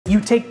you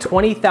take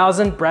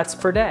 20,000 breaths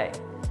per day.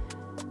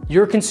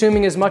 You're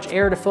consuming as much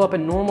air to fill up a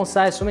normal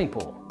sized swimming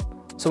pool.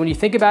 So when you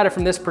think about it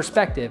from this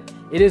perspective,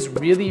 it is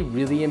really,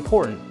 really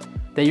important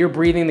that you're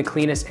breathing the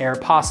cleanest air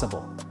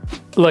possible.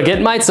 Look,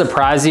 it might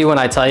surprise you when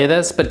I tell you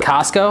this, but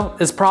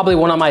Costco is probably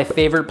one of my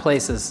favorite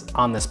places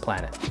on this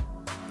planet.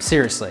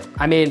 Seriously.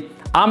 I mean,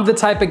 I'm the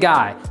type of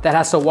guy that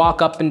has to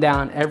walk up and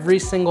down every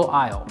single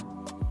aisle,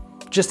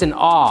 just in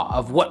awe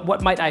of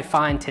what might I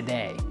find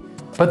today.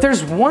 But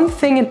there's one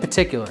thing in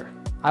particular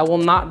I will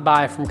not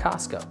buy from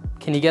Costco.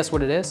 Can you guess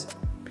what it is?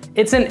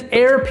 It's an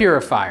air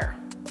purifier.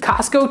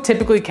 Costco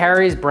typically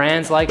carries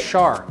brands like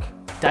Shark,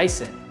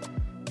 Dyson.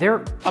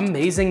 They're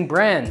amazing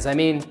brands. I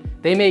mean,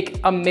 they make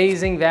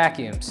amazing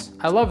vacuums.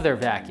 I love their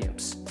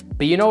vacuums.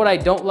 But you know what I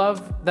don't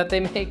love that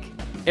they make?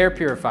 Air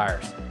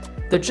purifiers.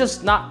 They're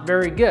just not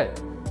very good.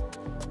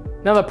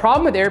 Now the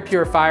problem with air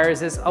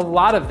purifiers is a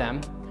lot of them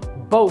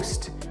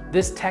boast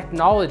this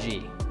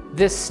technology,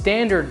 this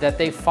standard that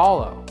they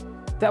follow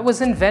that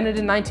was invented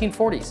in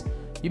 1940s.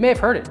 You may have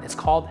heard it. It's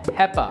called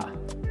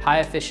HEPA, high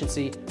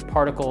efficiency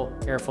particle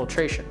air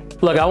filtration.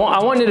 Look, I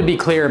wanted to be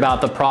clear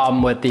about the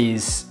problem with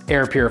these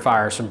air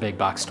purifiers from big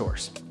box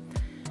stores.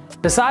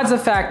 Besides the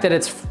fact that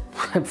it's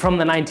from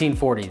the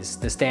 1940s,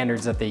 the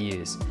standards that they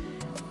use,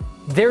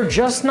 they're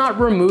just not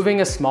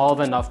removing a small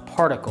enough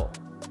particle.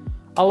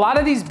 A lot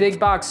of these big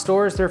box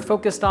stores, they're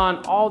focused on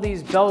all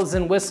these bells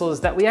and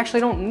whistles that we actually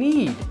don't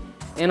need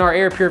in our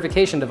air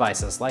purification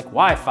devices, like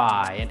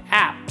Wi-Fi and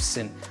apps,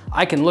 and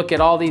I can look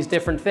at all these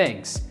different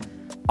things.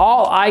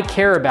 All I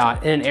care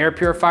about in an air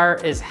purifier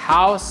is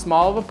how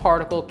small of a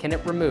particle can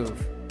it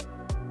remove,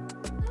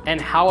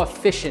 and how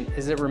efficient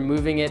is it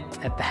removing it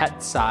at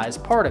that size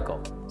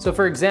particle. So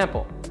for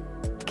example,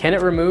 can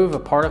it remove a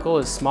particle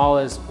as small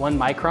as 1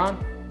 micron?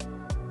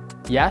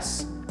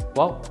 Yes.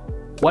 Well,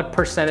 what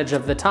percentage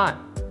of the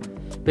time?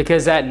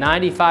 Because at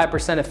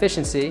 95%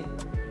 efficiency,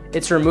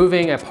 it's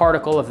removing a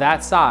particle of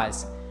that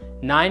size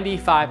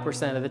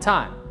 95% of the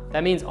time.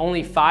 That means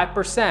only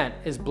 5%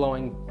 is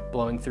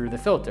blowing through the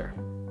filter.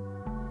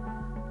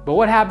 But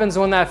what happens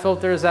when that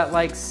filter is at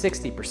like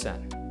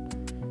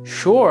 60%?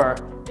 Sure,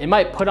 it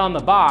might put on the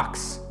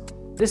box,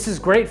 this is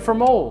great for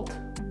mold.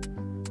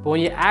 But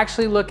when you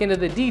actually look into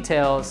the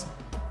details,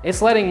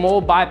 it's letting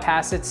mold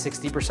bypass it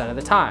 60% of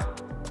the time.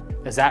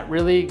 Is that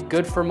really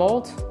good for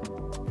mold?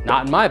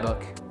 Not in my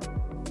book.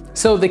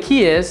 So the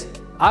key is,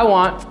 I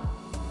want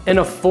an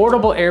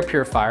affordable air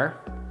purifier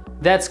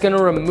that's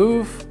gonna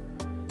remove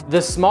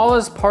the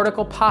smallest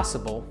particle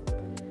possible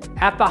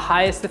at the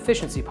highest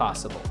efficiency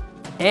possible.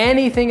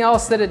 Anything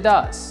else that it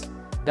does,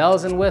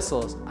 bells and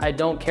whistles, I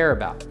don't care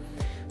about.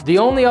 The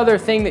only other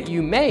thing that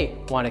you may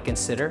want to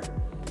consider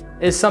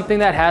is something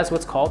that has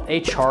what's called a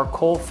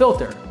charcoal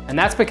filter. And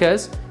that's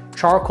because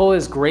charcoal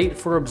is great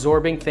for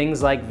absorbing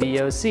things like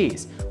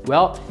VOCs.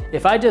 Well,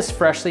 if I just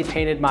freshly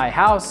painted my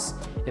house,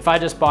 if I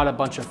just bought a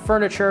bunch of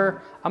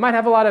furniture, I might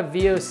have a lot of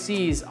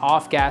VOCs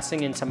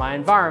off-gassing into my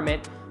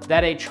environment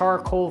that a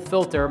charcoal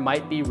filter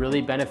might be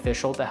really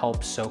beneficial to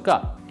help soak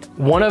up.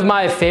 One of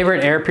my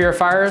favorite air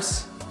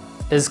purifiers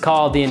is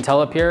called the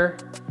IntelliPure.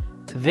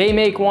 They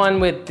make one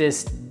with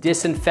this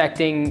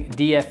disinfecting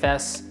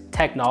DFS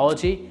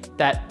technology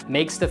that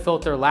makes the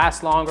filter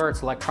last longer.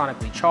 It's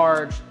electronically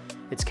charged.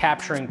 It's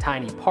capturing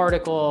tiny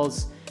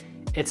particles.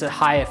 It's a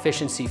high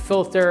efficiency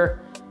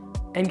filter.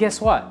 And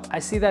guess what? I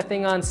see that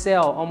thing on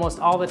sale almost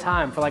all the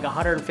time for like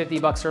 150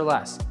 bucks or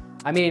less.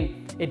 I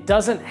mean, it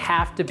doesn't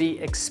have to be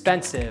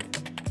expensive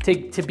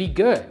to be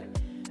good.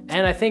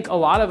 And I think a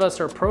lot of us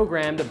are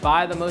programmed to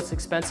buy the most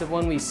expensive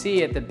one we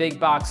see at the big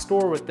box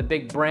store with the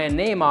big brand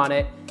name on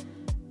it.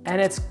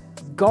 And it's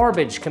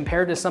garbage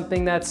compared to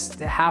something that's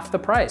half the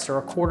price or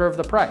a quarter of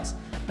the price.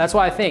 That's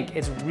why I think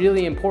it's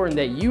really important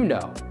that you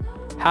know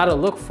how to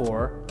look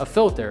for a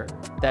filter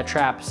that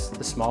traps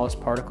the smallest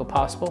particle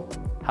possible,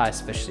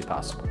 highest efficiency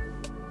possible.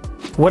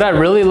 What I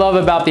really love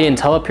about the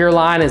IntelliPure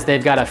line is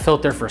they've got a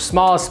filter for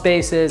small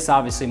spaces,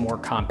 obviously more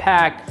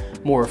compact,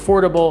 more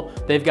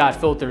affordable. They've got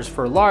filters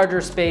for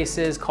larger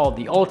spaces called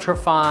the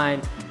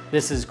Ultrafine.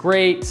 This is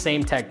great,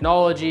 same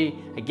technology.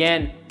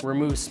 Again,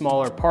 removes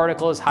smaller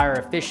particles, higher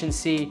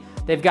efficiency.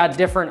 They've got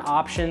different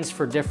options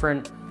for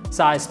different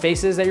size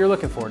spaces that you're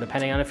looking for,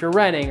 depending on if you're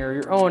renting or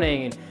you're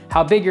owning and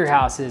how big your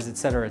house is, et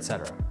cetera, et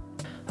cetera.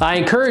 I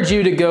encourage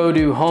you to go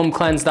to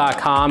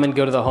homecleanse.com and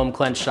go to the Home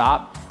Cleanse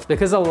shop,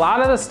 because a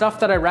lot of the stuff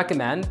that I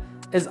recommend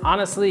is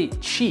honestly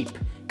cheap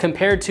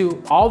compared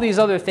to all these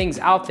other things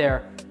out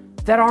there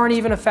that aren't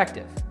even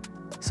effective.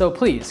 So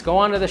please go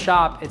onto the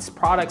shop. It's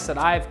products that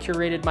I've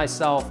curated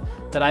myself,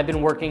 that I've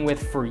been working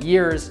with for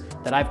years,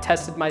 that I've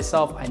tested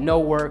myself, I know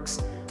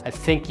works. I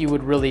think you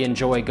would really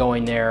enjoy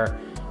going there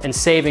and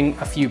saving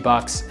a few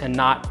bucks and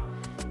not,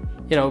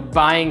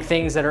 buying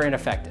things that are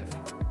ineffective.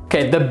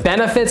 Okay, the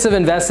benefits of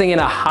investing in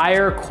a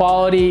higher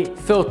quality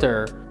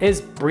filter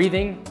is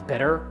breathing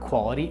better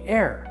quality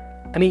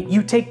air. I mean,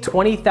 you take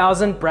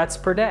 20,000 breaths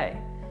per day.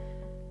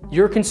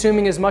 You're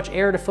consuming as much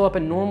air to fill up a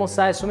normal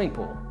sized swimming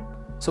pool.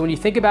 So when you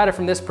think about it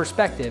from this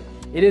perspective,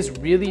 it is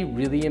really,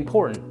 really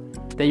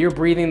important that you're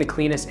breathing the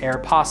cleanest air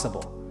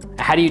possible.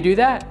 How do you do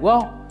that?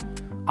 Well,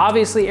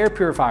 obviously air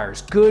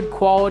purifiers, good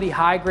quality,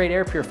 high grade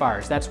air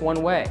purifiers, that's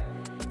one way.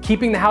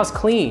 Keeping the house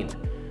clean,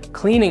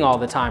 cleaning all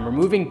the time,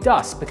 removing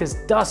dust, because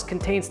dust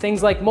contains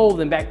things like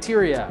mold and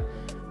bacteria.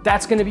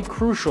 That's gonna be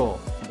crucial.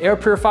 Air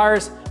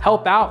purifiers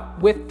help out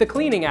with the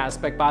cleaning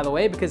aspect, by the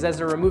way, because as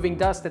they're removing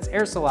dust that's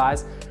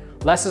aerosolized,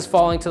 less is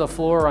falling to the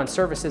floor or on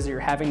surfaces that you're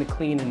having to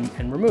clean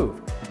and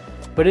remove.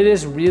 But it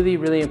is really,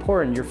 really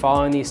important you're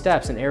following these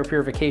steps, and air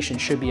purification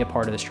should be a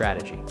part of the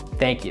strategy.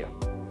 Thank you.